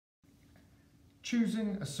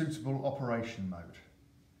Choosing a suitable operation mode.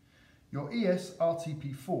 Your ES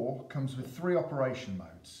RTP4 comes with 3 operation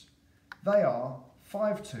modes. They are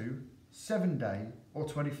 5-2, 7-day or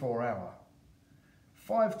 24-hour.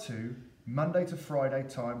 5-2, Monday to Friday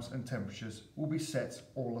times and temperatures will be set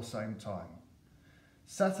all the same time.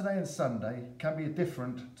 Saturday and Sunday can be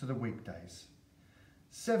different to the weekdays.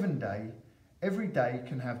 7-day, every day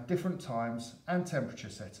can have different times and temperature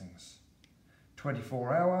settings.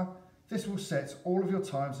 24-hour, this will set all of your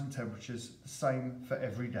times and temperatures the same for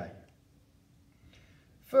every day.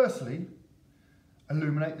 Firstly,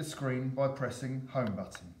 illuminate the screen by pressing Home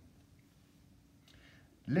button.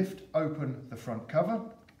 Lift open the front cover.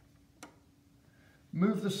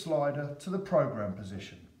 Move the slider to the program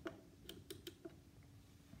position.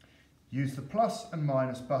 Use the plus and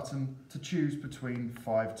minus button to choose between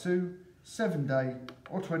 5-2, 7-day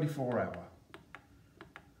or 24-hour.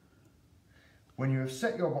 When you have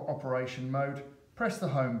set your operation mode, press the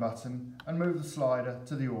Home button and move the slider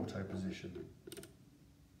to the auto position.